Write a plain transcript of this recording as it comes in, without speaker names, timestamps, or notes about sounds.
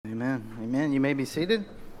and you may be seated.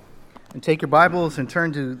 And take your Bibles and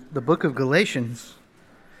turn to the book of Galatians.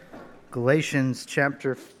 Galatians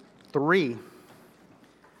chapter 3.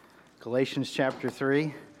 Galatians chapter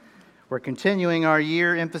 3. We're continuing our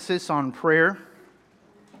year emphasis on prayer.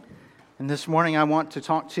 And this morning I want to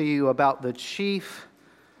talk to you about the chief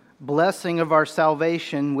blessing of our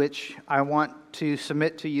salvation, which I want to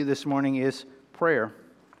submit to you this morning is prayer.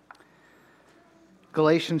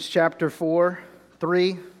 Galatians chapter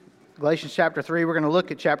 3, we're going to look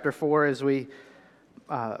at chapter 4 as we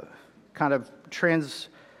we kind of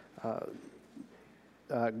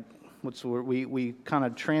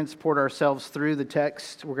transport ourselves through the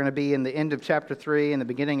text. We're going to be in the end of chapter 3 and the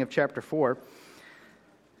beginning of chapter 4.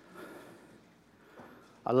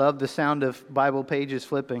 I love the sound of Bible pages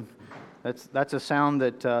flipping. That's a sound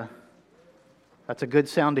that's a good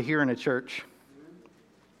sound to hear in a church.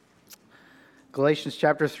 Galatians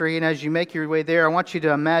chapter 3, and as you make your way there, I want you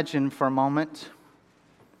to imagine for a moment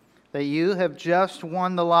that you have just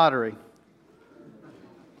won the lottery.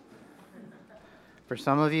 For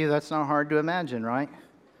some of you, that's not hard to imagine, right?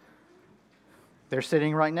 They're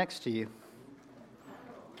sitting right next to you.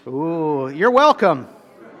 Ooh, you're welcome.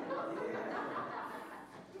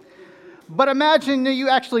 But imagine that you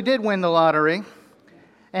actually did win the lottery.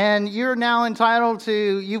 And you're now entitled to,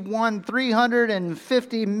 you've won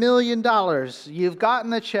 $350 million. You've gotten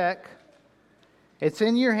the check. It's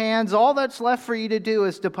in your hands. All that's left for you to do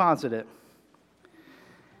is deposit it.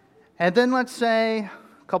 And then let's say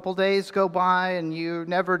a couple days go by and you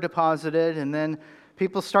never deposit it. And then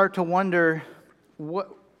people start to wonder,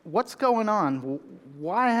 what's going on?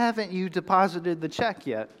 Why haven't you deposited the check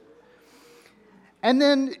yet? And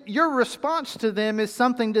then your response to them is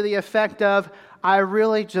something to the effect of, I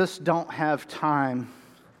really just don't have time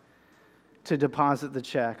to deposit the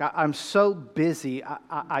check. I'm so busy.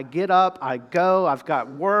 I get up, I go, I've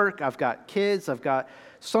got work, I've got kids, I've got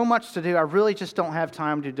so much to do. I really just don't have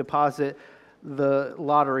time to deposit the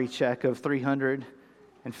lottery check of $350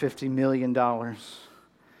 million.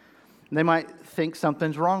 They might think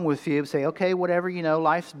something's wrong with you, say, okay, whatever,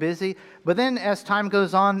 life's busy. But then as time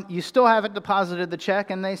goes on, you still haven't deposited the check,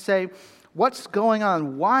 and they say, what's going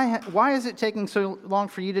on? Why is it taking so long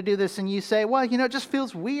for you to do this? And you say, well, it just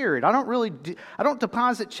feels weird. I don't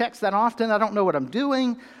deposit checks that often. I don't know what I'm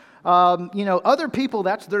doing. Other people,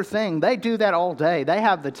 that's their thing. They do that all day. They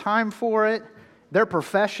have the time for it. They're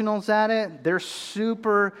professionals at it. They're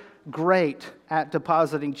super great at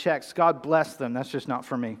depositing checks. God bless them. That's just not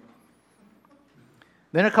for me.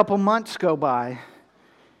 Then a couple months go by,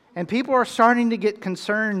 and people are starting to get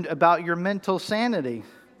concerned about your mental sanity.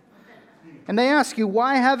 And they ask you,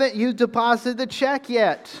 why haven't you deposited the check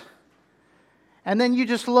yet? And then you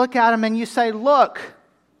just look at them and you say, look,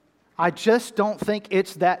 I just don't think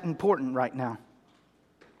it's that important right now.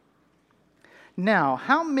 Now,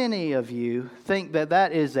 how many of you think that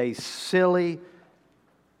that is a silly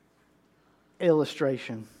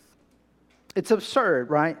illustration? It's absurd,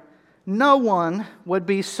 right? No one would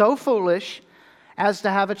be so foolish as to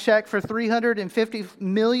have a check for $350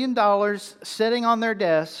 million sitting on their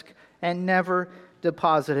desk and never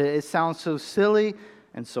deposit it. It sounds so silly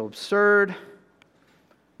and so absurd.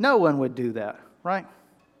 No one would do that, right?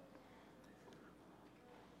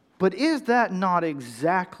 But is that not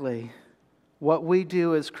exactly what we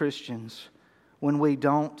do as Christians when we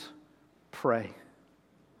don't pray?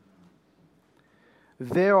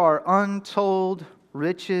 There are untold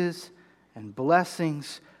riches and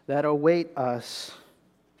blessings that await us,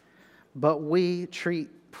 but we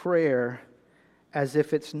treat prayer as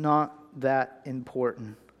if it's not that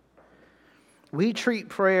important. We treat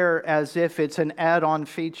prayer as if it's an add-on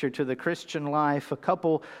feature to the Christian life. A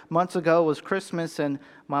couple months ago was Christmas, and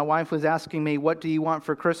my wife was asking me, what do you want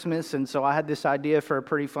for Christmas? And so I had this idea for a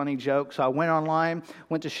pretty funny joke. So I went online,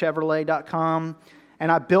 went to Chevrolet.com,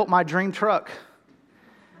 and I built my dream truck.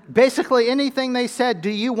 Basically anything they said, do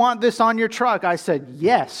you want this on your truck? I said,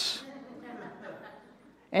 yes.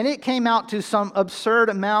 And it came out to some absurd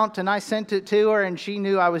amount, and I sent it to her, and she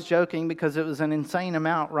knew I was joking because it was an insane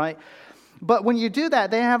amount, right? But when you do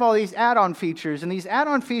that, they have all these add-on features, and these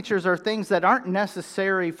add-on features are things that aren't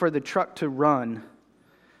necessary for the truck to run.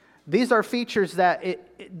 These are features that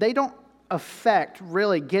they don't affect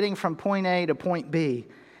really getting from point A to point B.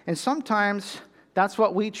 And sometimes that's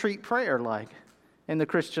what we treat prayer like in the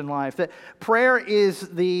Christian life. That prayer is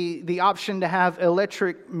the option to have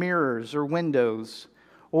electric mirrors or windows,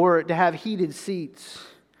 or to have heated seats,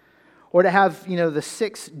 or to have, the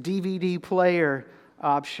 6 DVD player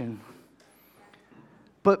option.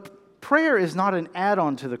 But prayer is not an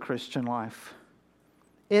add-on to the Christian life.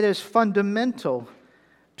 It is fundamental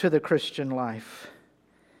to the Christian life.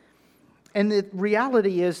 And the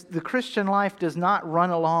reality is the Christian life does not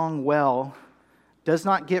run along well, does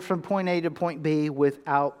not get from point A to point B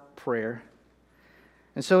without prayer.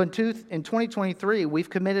 And so in 2023, we've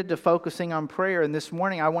committed to focusing on prayer. And this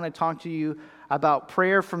morning, I want to talk to you about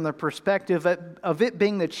prayer from the perspective of it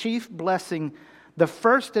being the chief blessing, the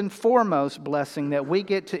first and foremost blessing that we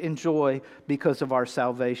get to enjoy because of our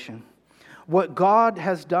salvation. What God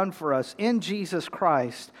has done for us in Jesus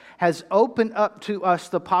Christ has opened up to us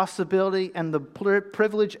the possibility and the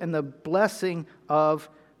privilege and the blessing of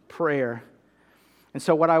prayer. And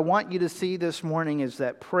so what I want you to see this morning is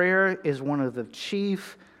that prayer is one of the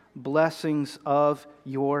chief blessings of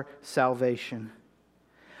your salvation.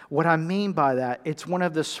 What I mean by that, it's one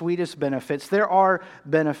of the sweetest benefits. There are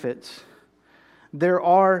benefits. There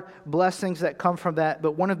are blessings that come from that,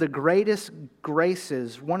 but one of the greatest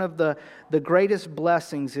graces, one of the greatest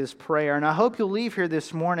blessings is prayer. And I hope you'll leave here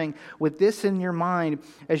this morning with this in your mind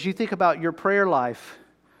as you think about your prayer life.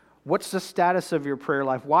 What's the status of your prayer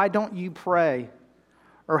life? Why don't you pray?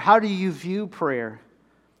 Or how do you view prayer?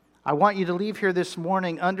 I want you to leave here this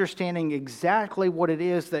morning understanding exactly what it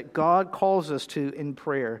is that God calls us to in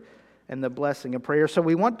prayer and the blessing of prayer. So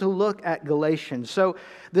we want to look at Galatians. So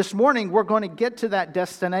this morning we're going to get to that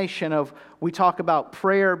destination of, we talk about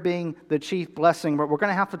prayer being the chief blessing, but we're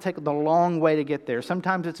going to have to take the long way to get there.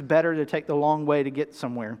 Sometimes it's better to take the long way to get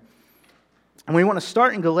somewhere. And we want to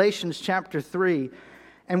start in Galatians chapter 3.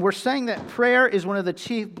 And we're saying that prayer is one of the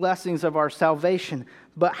chief blessings of our salvation.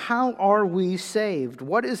 But how are we saved?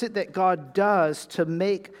 What is it that God does to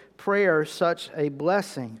make prayer such a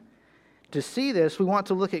blessing? To see this, we want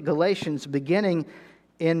to look at Galatians beginning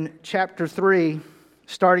in chapter 3,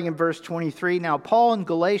 starting in verse 23. Now, Paul in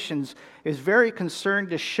Galatians is very concerned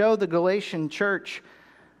to show the Galatian church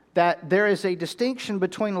that there is a distinction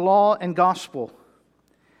between law and gospel.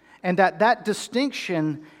 And that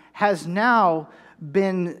distinction has now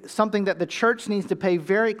been something that the church needs to pay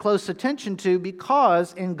very close attention to,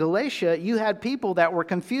 because in Galatia you had people that were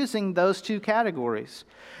confusing those two categories.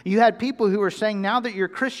 You had people who were saying, now that you're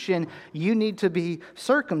Christian, you need to be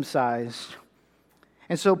circumcised.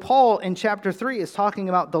 And so Paul in chapter 3 is talking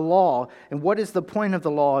about the law and what is the point of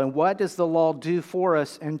the law and what does the law do for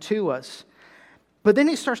us and to us. But then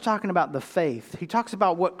he starts talking about the faith. He talks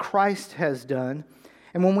about what Christ has done.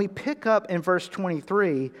 And when we pick up in verse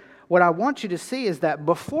 23, what I want you to see is that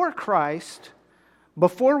before Christ,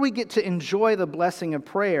 before we get to enjoy the blessing of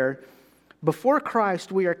prayer, before Christ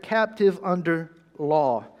we are captive under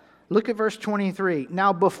law. Look at verse 23.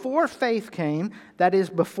 Now before faith came, that is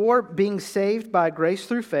before being saved by grace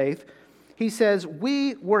through faith, he says,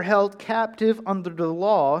 we were held captive under the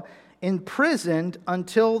law, imprisoned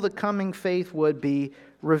until the coming faith would be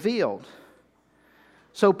revealed.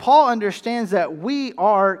 So Paul understands that we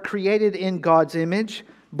are created in God's image,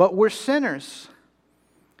 but we're sinners.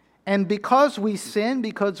 And because we sin,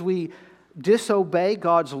 because we disobey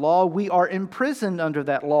God's law, we are imprisoned under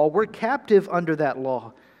that law. We're captive under that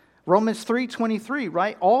law. Romans 3:23,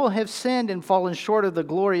 right? All have sinned and fallen short of the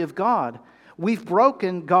glory of God. We've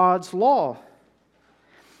broken God's law.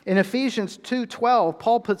 In Ephesians 2:12,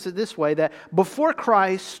 Paul puts it this way, that before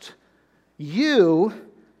Christ, you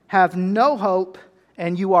have no hope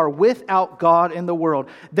and you are without God in the world.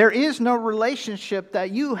 There is no relationship that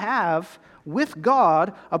you have with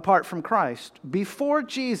God apart from Christ. Before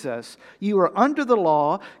Jesus, you are under the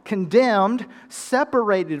law, condemned,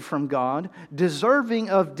 separated from God, deserving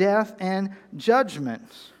of death and judgment.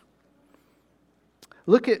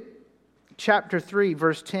 Look at chapter 3,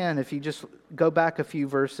 verse 10, if you just go back a few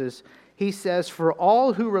verses. He says, for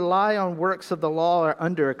all who rely on works of the law are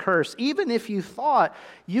under a curse. Even if you thought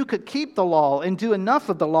you could keep the law and do enough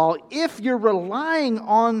of the law, if you're relying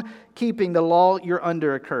on keeping the law, you're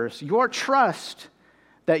under a curse. Your trust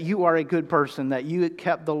that you are a good person, that you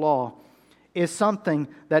kept the law, is something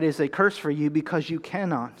that is a curse for you because you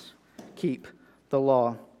cannot keep the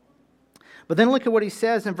law. But then look at what he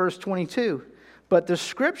says in verse 22. But the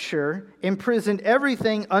Scripture imprisoned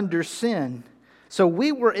everything under sin. So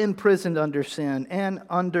we were imprisoned under sin and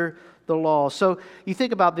under the law. So you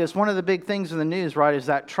think about this, one of the big things in the news, right, is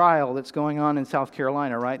that trial that's going on in South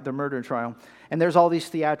Carolina, right, the murder trial. And there's all these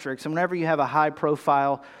theatrics. And whenever you have a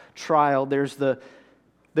high-profile trial, there's the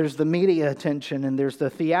media attention and there's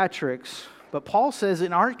the theatrics. But Paul says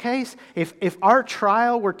in our case, if our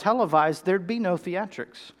trial were televised, there'd be no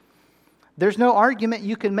theatrics. There's no argument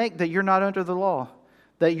you can make that you're not under the law,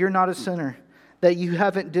 that you're not a sinner, that you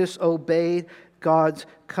haven't disobeyed God's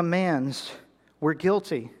commands. We're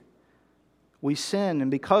guilty. We sin, and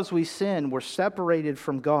because we sin, we're separated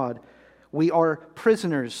from God. We are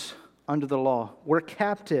prisoners under the law. We're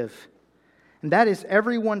captive. And that is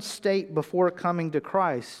everyone's state before coming to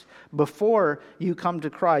Christ. Before you come to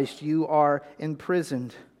Christ, you are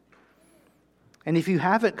imprisoned. And if you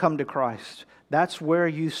haven't come to Christ, that's where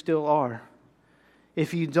you still are.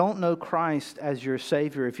 If you don't know Christ as your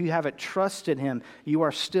Savior, if you haven't trusted Him, you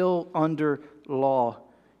are still under law.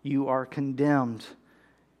 You are condemned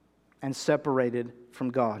and separated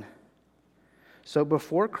from God. So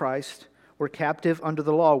before Christ, we're captive under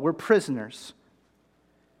the law. We're prisoners.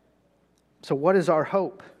 So what is our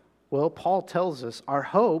hope? Well, Paul tells us our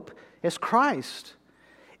hope is Christ.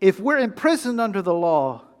 If we're imprisoned under the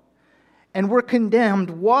law and we're condemned,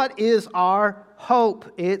 what is our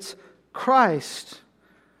hope? It's Christ.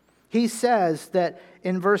 He says that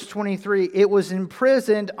in verse 23, it was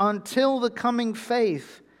imprisoned until the coming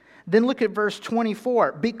faith. Then look at verse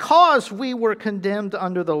 24. Because we were condemned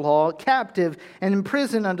under the law, captive and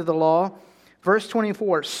imprisoned under the law, verse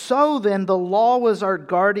 24, so then the law was our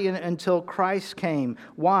guardian until Christ came.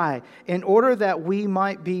 Why? In order that we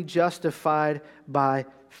might be justified by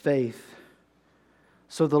faith.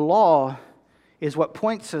 So the law is what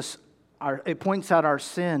points out our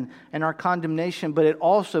sin and our condemnation, but it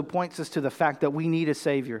also points us to the fact that we need a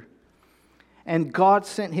Savior. And God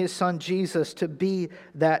sent His Son Jesus to be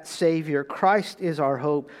that Savior. Christ is our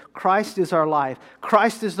hope. Christ is our life.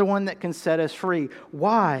 Christ is the one that can set us free.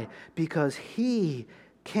 Why? Because He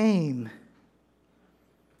came.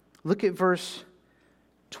 Look at verse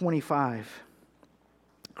 25.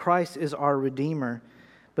 Christ is our Redeemer.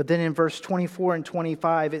 But then in verse 24 and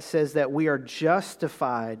 25, it says that we are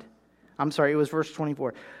justified. It was verse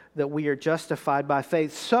 24. That we are justified by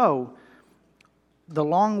faith. So, the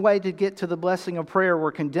long way to get to the blessing of prayer,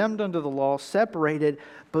 we're condemned under the law, separated,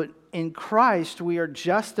 but in Christ we are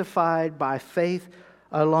justified by faith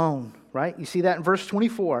alone, right? You see that in verse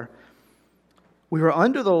 24. We were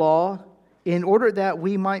under the law in order that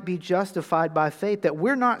we might be justified by faith, that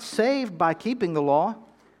we're not saved by keeping the law.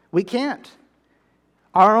 We can't.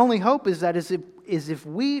 Our only hope is that if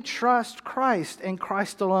we trust Christ and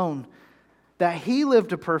Christ alone, that He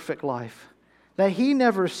lived a perfect life, that He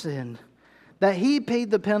never sinned, that He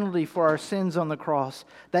paid the penalty for our sins on the cross,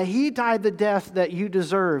 that He died the death that you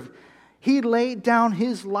deserve. He laid down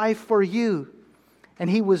His life for you, and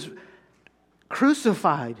He was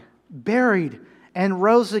crucified, buried, and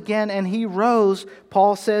rose again, and He rose,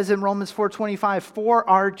 Paul says in Romans 4:25, for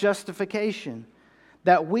our justification,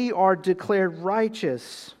 that we are declared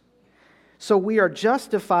righteous. So we are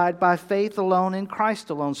justified by faith alone in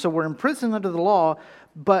Christ alone. So we're imprisoned under the law,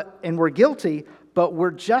 and we're guilty, but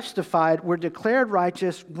we're justified, we're declared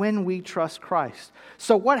righteous when we trust Christ.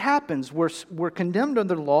 So what happens? We're condemned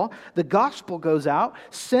under the law. The gospel goes out.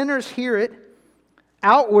 Sinners hear it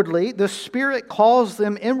outwardly. The Spirit calls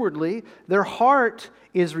them inwardly. Their heart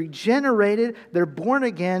is regenerated. They're born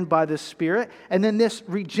again by the Spirit. And then this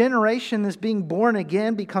regeneration, this being born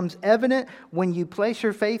again, becomes evident when you place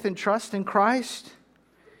your faith and trust in Christ.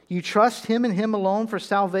 You trust Him and Him alone for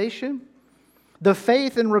salvation. The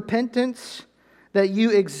faith and repentance that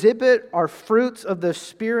you exhibit are fruits of the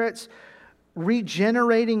Spirit's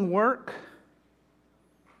regenerating work,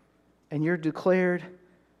 and you're declared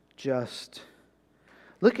just.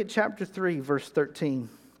 Look at chapter 3, verse 13.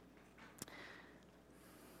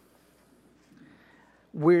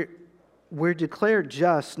 We're declared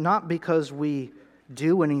just not because we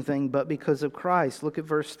do anything, but because of Christ. Look at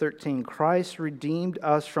verse 13. Christ redeemed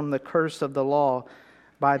us from the curse of the law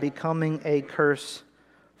by becoming a curse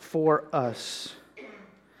for us.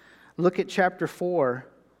 Look at chapter 4,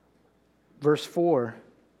 verse 4.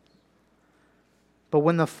 But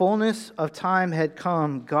when the fullness of time had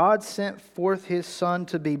come, God sent forth His Son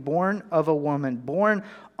to be born of a woman, born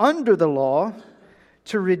under the law,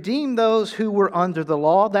 to redeem those who were under the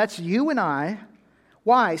law. That's you and I.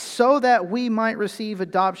 Why? So that we might receive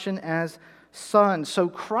adoption as sons. So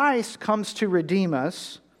Christ comes to redeem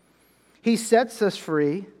us. He sets us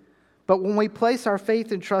free. But when we place our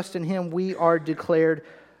faith and trust in Him, we are declared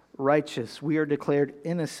righteous. We are declared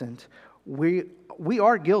innocent. We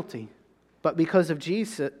are guilty. But because of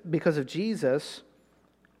Jesus,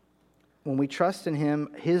 when we trust in Him,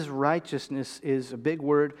 His righteousness is, a big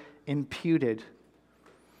word, imputed.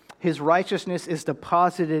 His righteousness is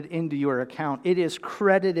deposited into your account. It is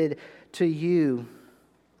credited to you.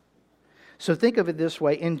 So think of it this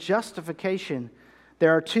way. In justification,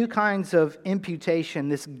 there are two kinds of imputation,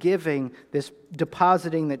 this giving, this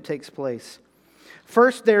depositing that takes place.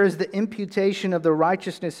 First, there is the imputation of the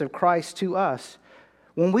righteousness of Christ to us.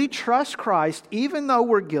 When we trust Christ, even though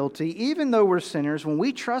we're guilty, even though we're sinners, when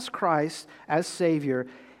we trust Christ as Savior,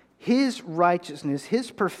 His righteousness,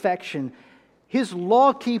 His perfection, His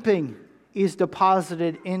law-keeping is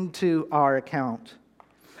deposited into our account.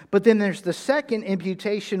 But then there's the second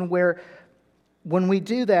imputation where when we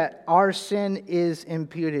do that, our sin is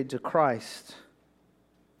imputed to Christ.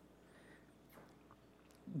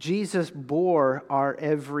 Jesus bore our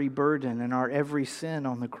every burden and our every sin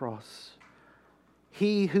on the cross.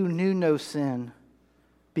 He who knew no sin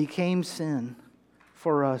became sin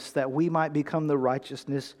for us that we might become the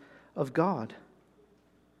righteousness of God.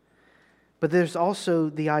 But there's also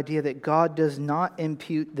the idea that God does not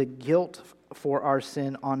impute the guilt for our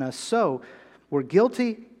sin on us. So we're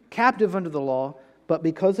guilty, captive under the law, but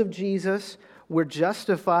because of Jesus, we're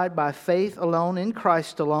justified by faith alone in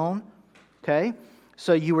Christ alone. Okay?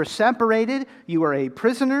 So you were separated, you were a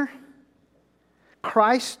prisoner.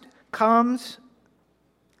 Christ comes,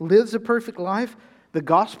 lives a perfect life. The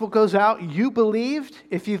gospel goes out. You believed.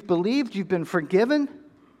 If you've believed, you've been forgiven.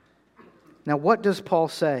 Now, what does Paul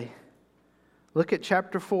say? Look at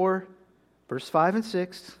chapter 4, verse 5 and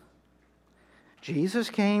 6. Jesus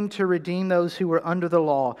came to redeem those who were under the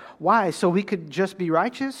law. Why? So we could just be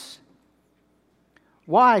righteous?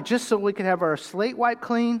 Why? Just so we could have our slate wiped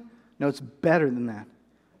clean? No, it's better than that.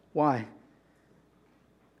 Why?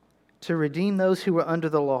 To redeem those who were under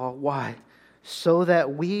the law. Why? So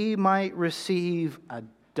that we might receive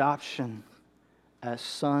adoption as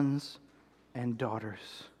sons and daughters.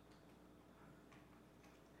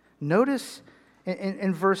 Notice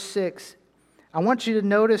in verse 6, I want you to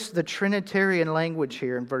notice the Trinitarian language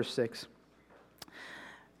here in verse 6.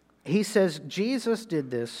 He says, Jesus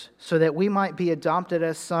did this so that we might be adopted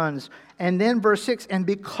as sons. And then verse 6, and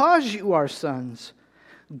because you are sons,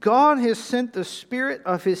 God has sent the Spirit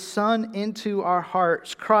of His Son into our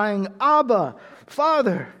hearts, crying, Abba,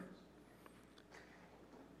 Father.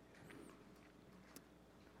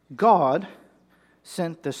 God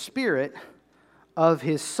sent the Spirit of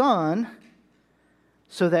His Son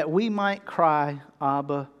so that we might cry,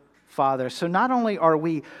 Abba, Father. So not only are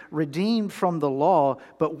we redeemed from the law,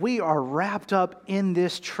 but we are wrapped up in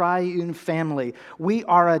this triune family. We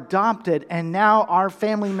are adopted, and now our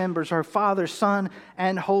family members are Father, Son,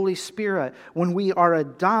 and Holy Spirit. When we are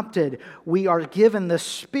adopted, we are given the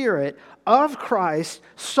Spirit of Christ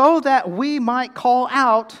so that we might call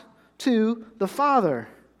out to the Father.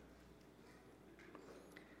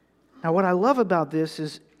 Now, what I love about this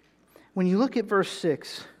is when you look at verse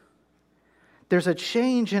 6, there's a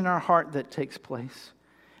change in our heart that takes place.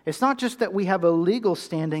 It's not just that we have a legal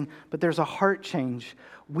standing, but there's a heart change.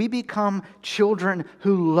 We become children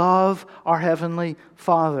who love our Heavenly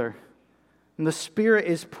Father. And the Spirit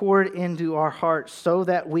is poured into our hearts so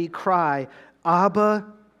that we cry, Abba,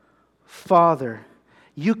 Father.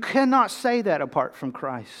 You cannot say that apart from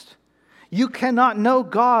Christ. You cannot know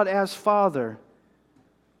God as Father.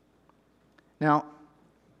 Now,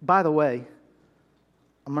 by the way,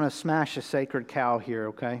 I'm going to smash a sacred cow here,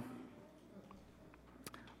 okay?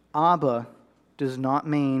 Abba does not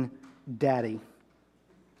mean daddy,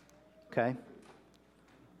 okay?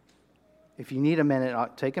 If you need a minute, I'll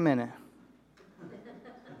take a minute.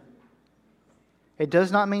 It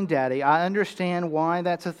does not mean daddy. I understand why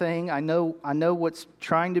that's a thing. I know what's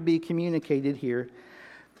trying to be communicated here.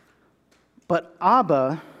 But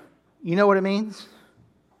Abba, you know what it means?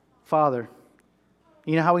 Father.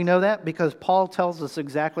 You know how we know that? Because Paul tells us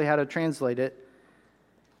exactly how to translate it.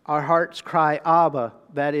 Our hearts cry, Abba,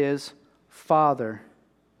 that is, Father.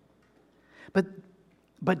 But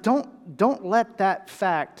don't let that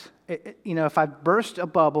fact, if I burst a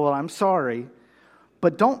bubble, I'm sorry,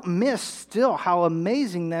 but don't miss still how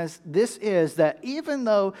amazing this is, that even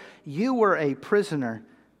though you were a prisoner,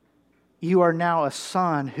 you are now a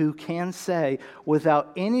son who can say,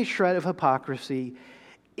 without any shred of hypocrisy,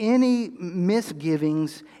 any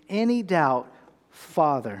misgivings, any doubt,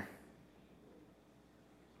 Father.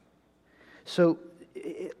 So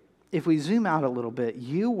if we zoom out a little bit,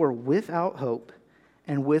 you were without hope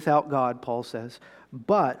and without God, Paul says.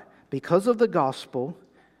 But because of the gospel,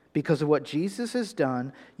 because of what Jesus has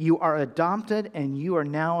done, you are adopted and you are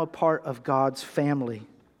now a part of God's family.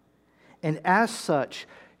 And as such,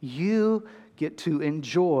 you get to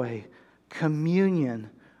enjoy communion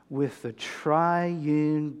with the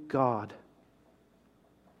triune God.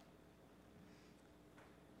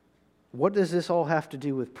 What does this all have to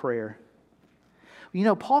do with prayer?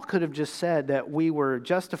 Paul could have just said that we were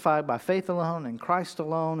justified by faith alone and Christ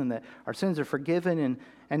alone and that our sins are forgiven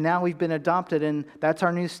and now we've been adopted and that's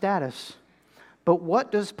our new status. But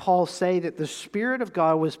what does Paul say that the Spirit of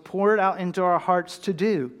God was poured out into our hearts to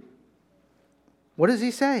do? What does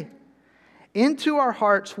he say? Into our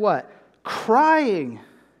hearts what? Crying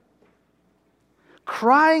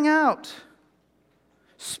out,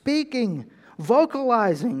 speaking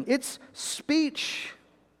vocalizing. It's speech.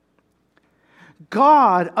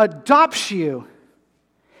 God adopts you.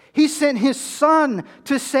 He sent His Son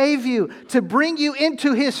to save you, to bring you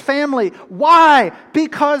into His family. Why?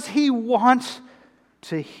 Because He wants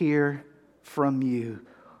to hear from you.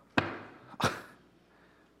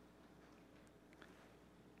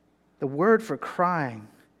 The word for crying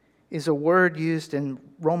is a word used in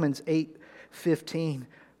Romans 8:15,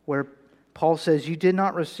 where Paul says, "You did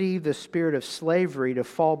not receive the spirit of slavery to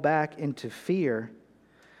fall back into fear,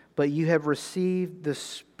 but you have received the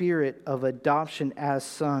spirit of adoption as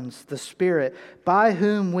sons, the Spirit by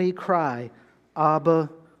whom we cry, Abba,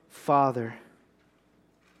 Father."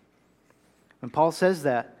 When Paul says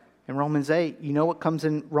that in Romans 8, you know what comes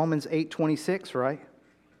in Romans 8:26, right?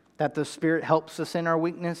 That the Spirit helps us in our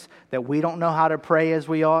weakness, that we don't know how to pray as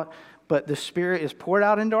we ought, but the Spirit is poured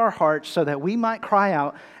out into our hearts so that we might cry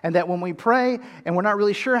out, and that when we pray and we're not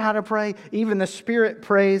really sure how to pray, even the Spirit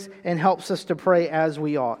prays and helps us to pray as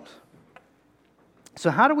we ought.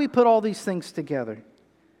 So how do we put all these things together?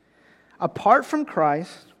 Apart from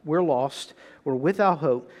Christ, we're lost, we're without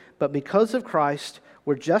hope, but because of Christ,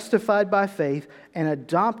 we're justified by faith and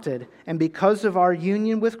adopted, and because of our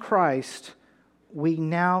union with Christ, we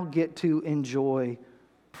now get to enjoy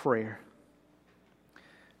prayer.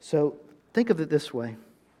 So think of it this way.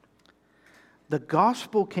 The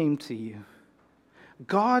gospel came to you.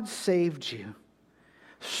 God saved you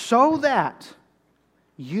so that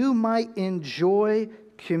you might enjoy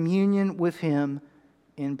communion with Him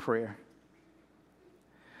in prayer.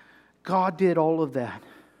 God did all of that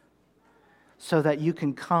so that you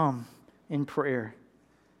can come in prayer,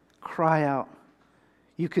 cry out.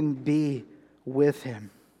 You can be with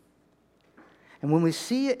Him. And when we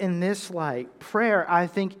see it in this light, prayer, I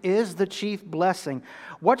think, is the chief blessing.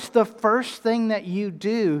 What's the first thing that you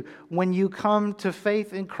do when you come to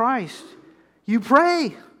faith in Christ? You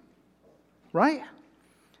pray, right?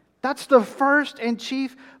 That's the first and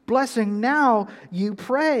chief blessing. Now you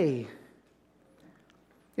pray.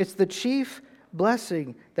 It's the chief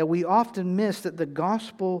blessing that we often miss that the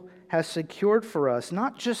gospel has secured for us.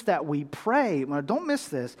 Not just that we pray. Don't miss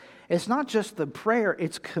this. It's not just the prayer,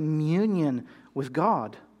 it's communion with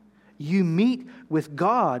God. You meet with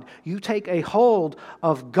God. You take a hold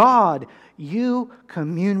of God. You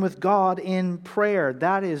commune with God in prayer.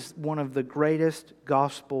 That is one of the greatest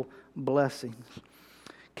gospel blessings.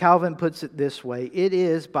 Calvin puts it this way: it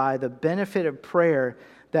is by the benefit of prayer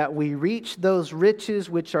that we reach those riches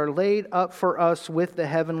which are laid up for us with the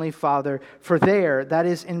Heavenly Father. For there, that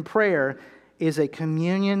is in prayer, is a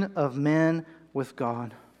communion of men with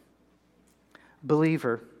God.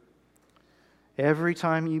 Believer, every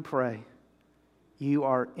time you pray, you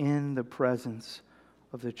are in the presence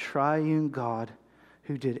of the triune God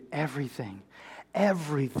who did everything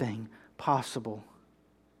possible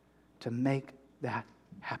to make that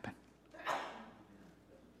happen.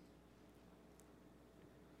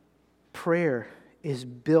 Prayer is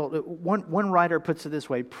built, one writer puts it this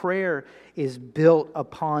way: prayer is built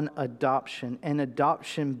upon adoption, and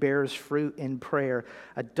adoption bears fruit in prayer.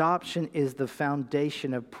 Adoption is the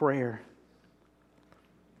foundation of prayer.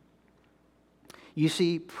 You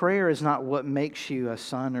see, prayer is not what makes you a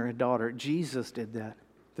son or a daughter. Jesus did that.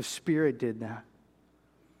 The Spirit did that.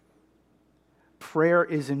 Prayer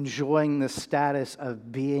is enjoying the status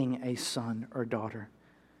of being a son or daughter.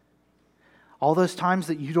 All those times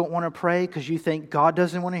that you don't want to pray because you think God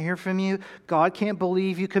doesn't want to hear from you, God can't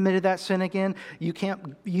believe you committed that sin again. You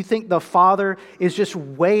think the Father is just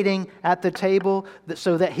waiting at the table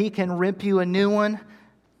so that He can rip you a new one?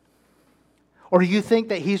 Or do you think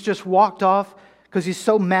that He's just walked off because He's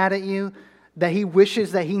so mad at you that He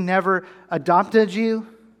wishes that He never adopted you?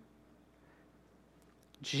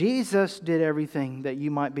 Jesus did everything that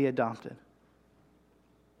you might be adopted.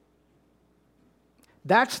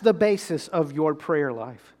 That's the basis of your prayer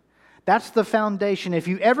life. That's the foundation. If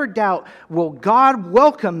you ever doubt, will God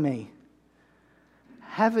welcome me?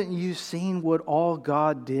 Haven't you seen what all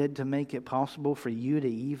God did to make it possible for you to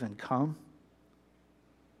even come?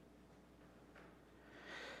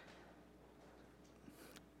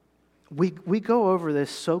 We go over this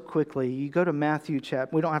so quickly. You go to Matthew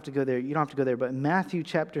chapter, we don't have to go there, you don't have to go there, but in Matthew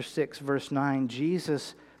chapter 6, verse 9,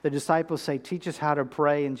 the disciples say, teach us how to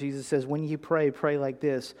pray. And Jesus says, when you pray, pray like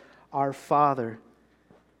this: Our Father.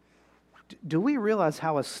 Do we realize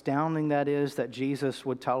how astounding that is that Jesus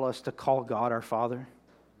would tell us to call God our Father?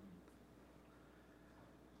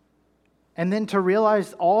 And then to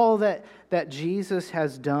realize all that Jesus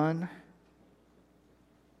has done.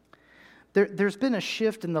 There's been a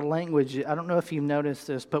shift in the language. I don't know if you've noticed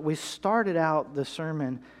this, but we started out the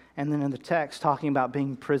sermon and then in the text talking about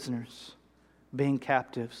being prisoners. being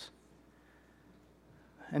captives.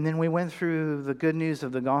 And then we went through the good news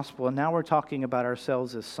of the gospel, and now we're talking about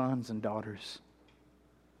ourselves as sons and daughters.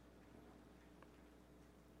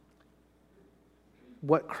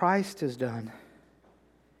 What Christ has done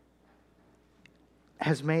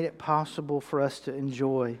has made it possible for us to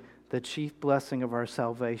enjoy the chief blessing of our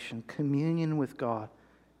salvation, communion with God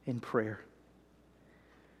in prayer.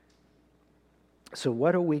 So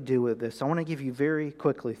what do we do with this? I want to give you very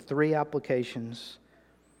quickly 3 applications.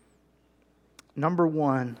 Number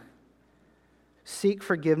 1, seek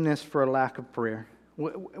forgiveness for a lack of prayer.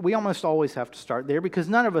 We almost always have to start there because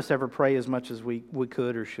none of us ever pray as much as we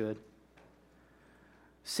could or should.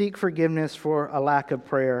 Seek forgiveness for a lack of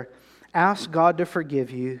prayer. Ask God to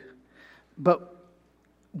forgive you. But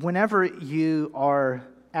whenever you are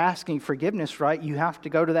asking forgiveness, right, you have to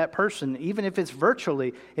go to that person. Even if it's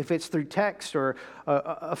virtually, if it's through text or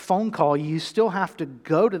a phone call, you still have to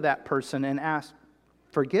go to that person and ask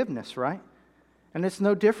forgiveness, right? And it's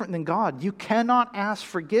no different than God. You cannot ask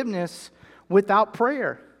forgiveness without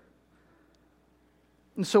prayer.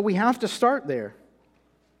 And so we have to start there.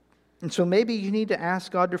 And so maybe you need to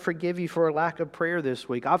ask God to forgive you for a lack of prayer this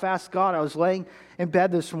week. I've asked God. I was laying in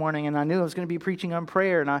bed this morning and I knew I was going to be preaching on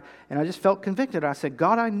prayer. And I just felt convicted. I said,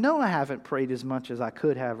 God, I know I haven't prayed as much as I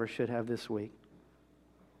could have or should have this week.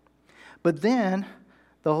 But then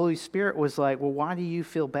the Holy Spirit was like, well, why do you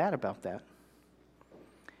feel bad about that?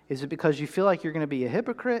 Is it because you feel like you're going to be a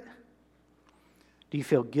hypocrite? Do you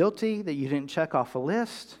feel guilty that you didn't check off a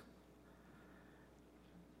list?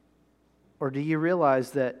 Or do you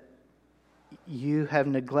realize that you have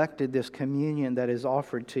neglected this communion that is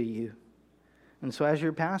offered to you? And so as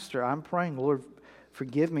your pastor, I'm praying, Lord,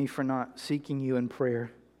 forgive me for not seeking you in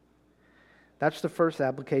prayer. That's the first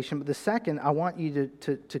application. But the second I want you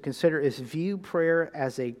to consider is view prayer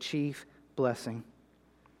as a chief blessing.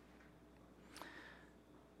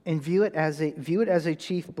 And view it as a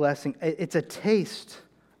chief blessing. It's a taste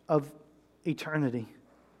of eternity.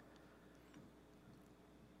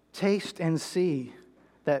 Taste and see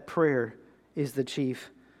that prayer is the chief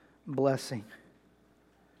blessing.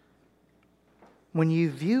 When you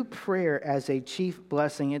view prayer as a chief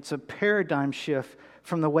blessing, it's a paradigm shift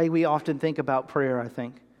from the way we often think about prayer, I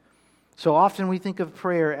think. So often we think of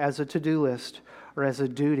prayer as a to-do list or as a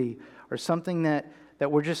duty or something that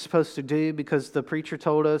we're just supposed to do because the preacher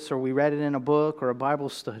told us or we read it in a book or a Bible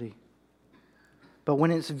study. But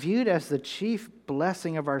when it's viewed as the chief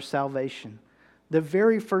blessing of our salvation, the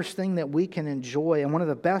very first thing that we can enjoy, and one of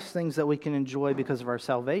the best things that we can enjoy because of our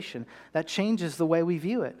salvation, that changes the way we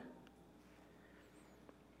view it.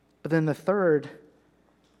 But then the third,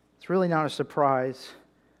 it's really not a surprise.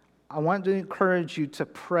 I want to encourage you to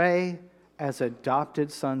pray as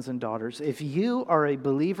adopted sons and daughters. If you are a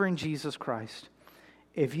believer in Jesus Christ,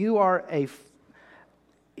 if you are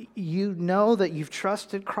you know that you've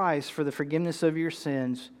trusted Christ for the forgiveness of your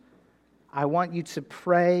sins, I want you to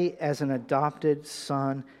pray as an adopted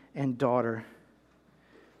son and daughter.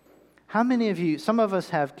 How many of you, some of us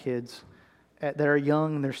have kids that are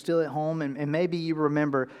young and they're still at home and maybe you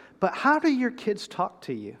remember, but how do your kids talk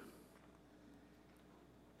to you?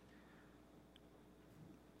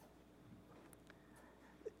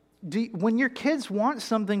 When your kids want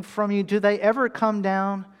something from you, do they ever come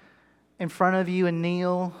down in front of you and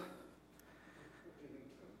kneel?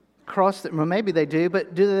 Well, maybe they do,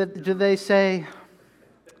 but do they say,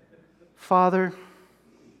 Father,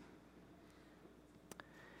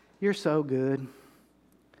 you're so good?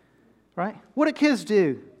 Right? What do kids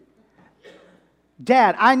do?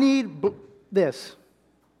 Dad, I need this.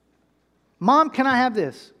 Mom, can I have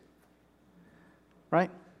this?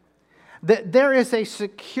 Right? There is a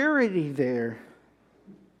security there.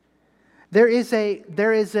 There is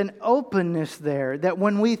an openness there that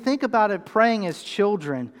when we think about it praying as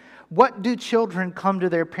children, what do children come to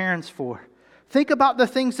their parents for? Think about the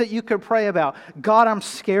things that you could pray about. God, I'm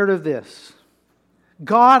scared of this.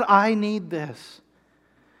 God, I need this.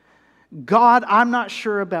 God, I'm not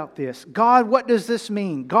sure about this. God, what does this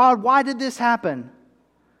mean? God, why did this happen?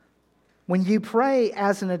 When you pray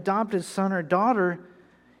as an adopted son or daughter,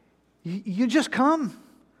 you just come.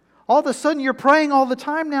 All of a sudden you're praying all the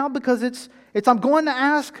time now because it's I'm going to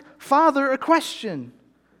ask Father a question.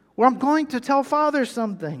 Or I'm going to tell Father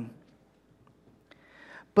something.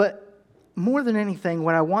 But more than anything,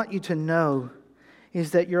 what I want you to know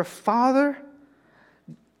is that your Father,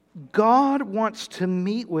 God wants to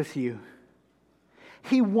meet with you.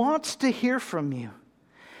 He wants to hear from you.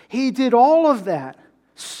 He did all of that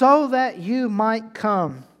so that you might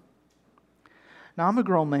come. Now, I'm a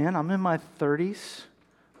grown man. I'm in my 30s,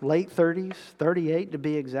 late 30s, 38 to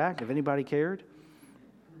be exact, if anybody cared.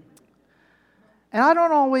 And I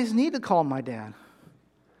don't always need to call my dad.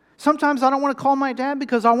 Sometimes I don't want to call my dad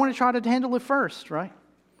because I want to try to handle it first, right?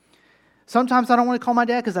 Sometimes I don't want to call my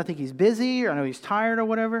dad because I think he's busy or I know he's tired or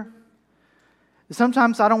whatever.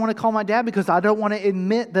 Sometimes I don't want to call my dad because I don't want to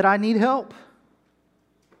admit that I need help.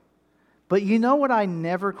 But you know what I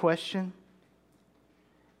never question?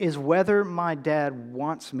 Is whether my dad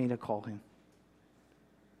wants me to call him.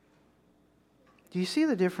 Do you see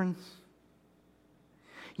the difference?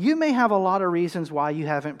 You may have a lot of reasons why you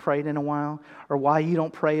haven't prayed in a while or why you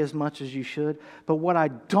don't pray as much as you should. But what I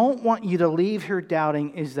don't want you to leave here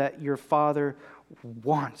doubting is that your Father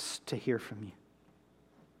wants to hear from you.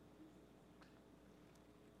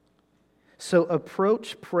 So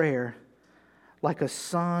approach prayer like a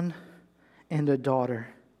son and a daughter.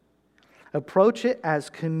 Approach it as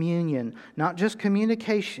communion, not just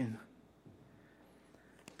communication.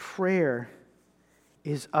 Prayer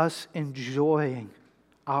is us enjoying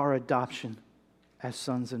our adoption as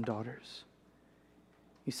sons and daughters.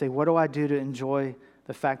 You say, what do I do to enjoy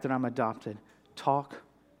the fact that I'm adopted? Talk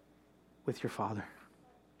with your Father.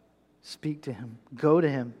 Speak to Him. Go to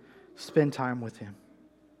Him. Spend time with Him.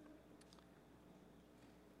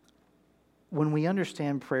 When we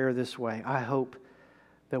understand prayer this way, I hope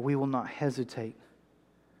that we will not hesitate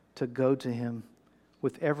to go to Him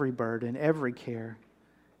with every burden, every care,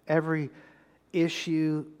 every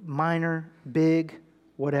issue, minor, big,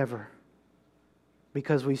 whatever.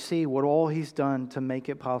 Because we see what all He's done to make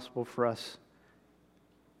it possible for us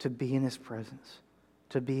to be in His presence,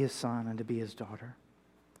 to be His son and to be His daughter.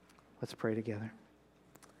 Let's pray together.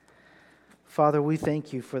 Father, we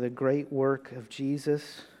thank You for the great work of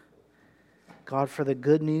Jesus. God, for the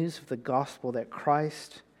good news of the gospel that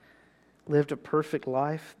Christ lived a perfect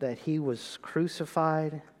life, that He was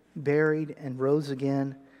crucified, buried, and rose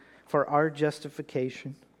again for our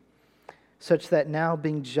justification, such that now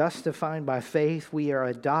being justified by faith, we are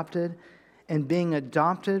adopted, and being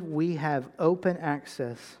adopted, we have open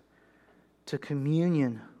access to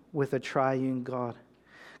communion with a triune God.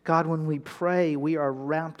 God, when we pray, we are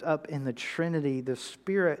wrapped up in the Trinity. The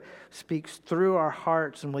Spirit speaks through our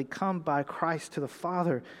hearts, and we come by Christ to the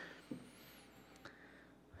Father.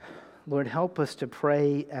 Lord, help us to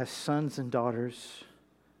pray as sons and daughters,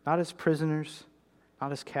 not as prisoners,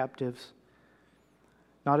 not as captives,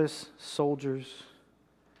 not as soldiers,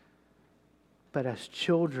 but as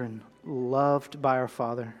children loved by our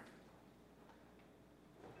Father.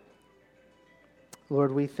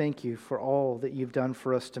 Lord, we thank You for all that You've done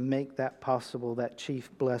for us to make that possible, that chief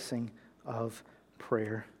blessing of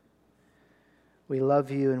prayer. We love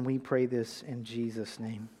You and we pray this in Jesus'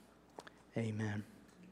 name. Amen.